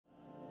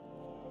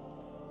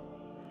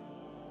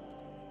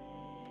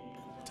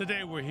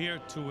Today we're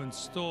here to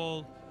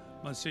install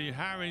Monsignor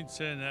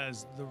Harrington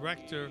as the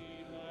rector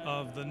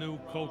of the new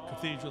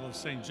Co-Cathedral of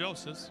St.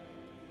 Joseph's.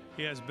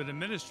 He has been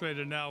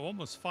administrator now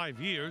almost 5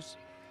 years,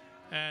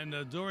 and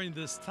during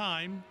this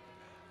time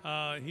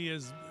he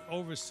has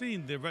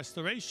overseen the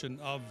restoration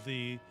of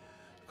the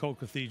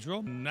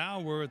Co-Cathedral.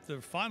 Now we're at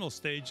the final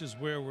stages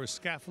where we're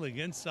scaffolding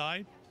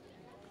inside.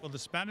 Well, the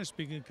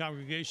Spanish-speaking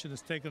congregation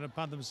has taken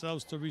upon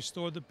themselves to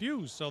restore the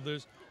pews, so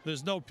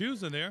there's no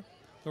pews in there.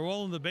 They're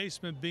all in the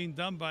basement being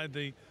done by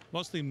the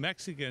mostly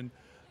Mexican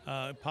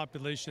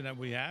population that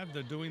we have.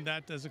 They're doing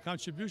that as a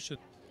contribution.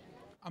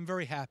 I'm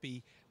very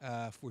happy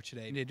for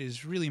today. It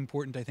is really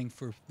important, I think,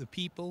 for the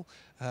people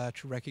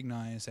to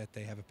recognize that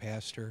they have a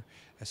pastor,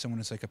 as someone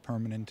who's like a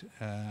permanent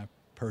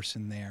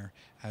person there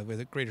with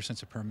a greater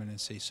sense of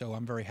permanency. So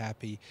I'm very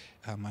happy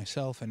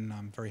myself, and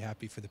I'm very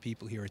happy for the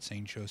people here at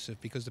St. Joseph,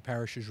 because the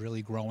parish is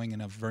really growing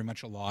and very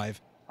much alive.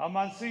 On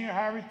Monsignor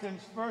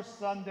Harrington's first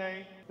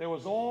Sunday, there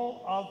was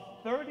all of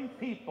 30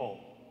 people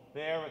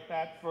there at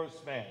that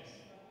first Mass.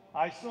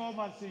 I saw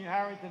Monsignor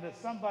Harrington as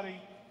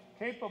somebody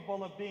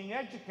capable of being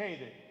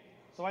educated.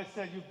 So I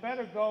said, you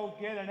better go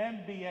get an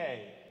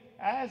MBA.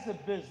 As a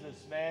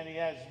businessman, he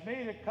has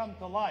made it come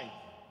to life.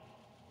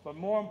 But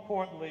more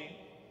importantly,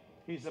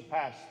 he's a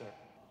pastor.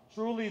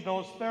 Truly,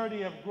 those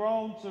 30 have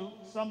grown to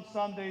some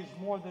Sundays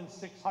more than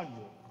 600,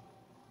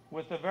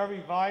 with a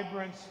very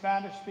vibrant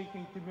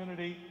Spanish-speaking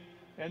community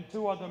and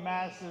 2 other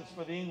masses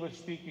for the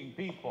English-speaking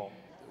people.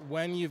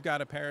 When you've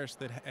got a parish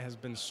that has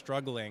been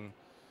struggling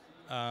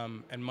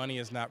and money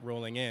is not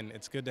rolling in,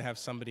 it's good to have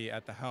somebody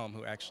at the helm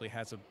who actually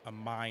has a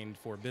mind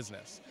for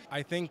business.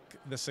 I think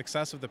the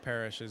success of the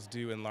parish is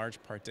due in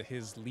large part to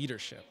his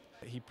leadership.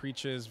 He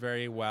preaches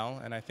very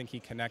well, and I think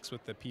he connects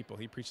with the people.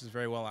 He preaches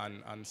very well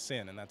on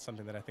sin, and that's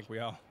something that I think we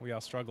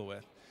all struggle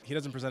with. He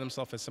doesn't present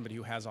himself as somebody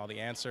who has all the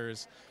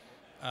answers,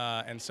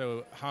 and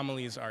so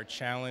homilies are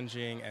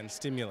challenging and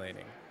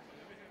stimulating.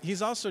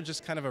 He's also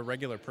just kind of a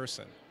regular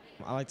person.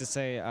 I like to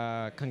say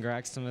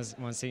congrats to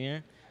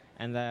Monsignor,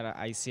 and that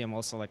I see him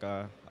also like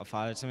a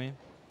father to me,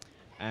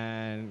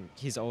 and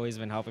he's always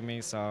been helping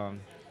me. So,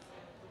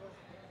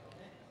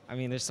 I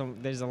mean,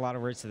 there's a lot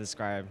of words to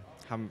describe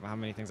how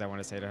many things I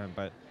want to say to him,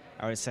 but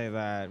I would say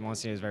that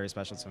Monsignor is very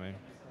special to me.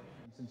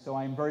 And so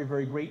I am very,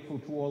 very grateful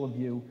to all of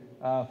you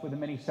for the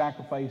many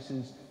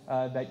sacrifices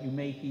that you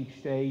make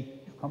each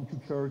day to come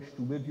to church,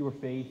 to live your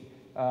faith.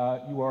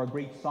 You are a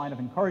great sign of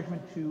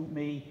encouragement to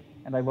me,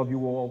 and I love you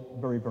all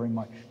very, very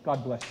much.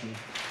 God bless you.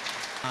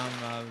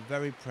 I'm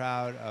very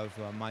proud of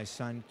my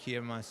son,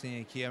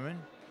 Monsignor Kieran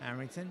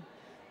Harrington.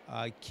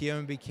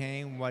 Kieran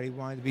became what he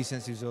wanted to be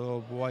since he was a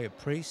little boy, a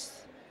priest.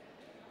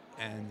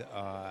 And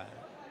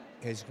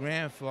his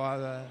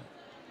grandfather,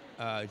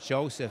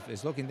 Joseph,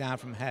 is looking down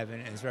from heaven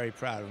and is very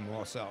proud of him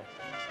also.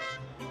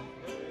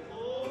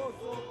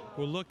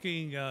 We're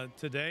looking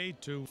today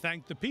to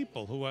thank the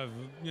people who have,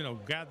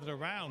 gathered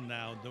around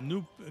now, the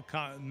new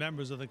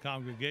members of the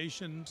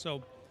congregation.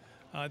 So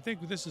I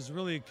think this is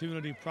really a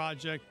community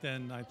project,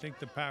 and I think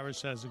the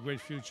parish has a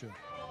great future.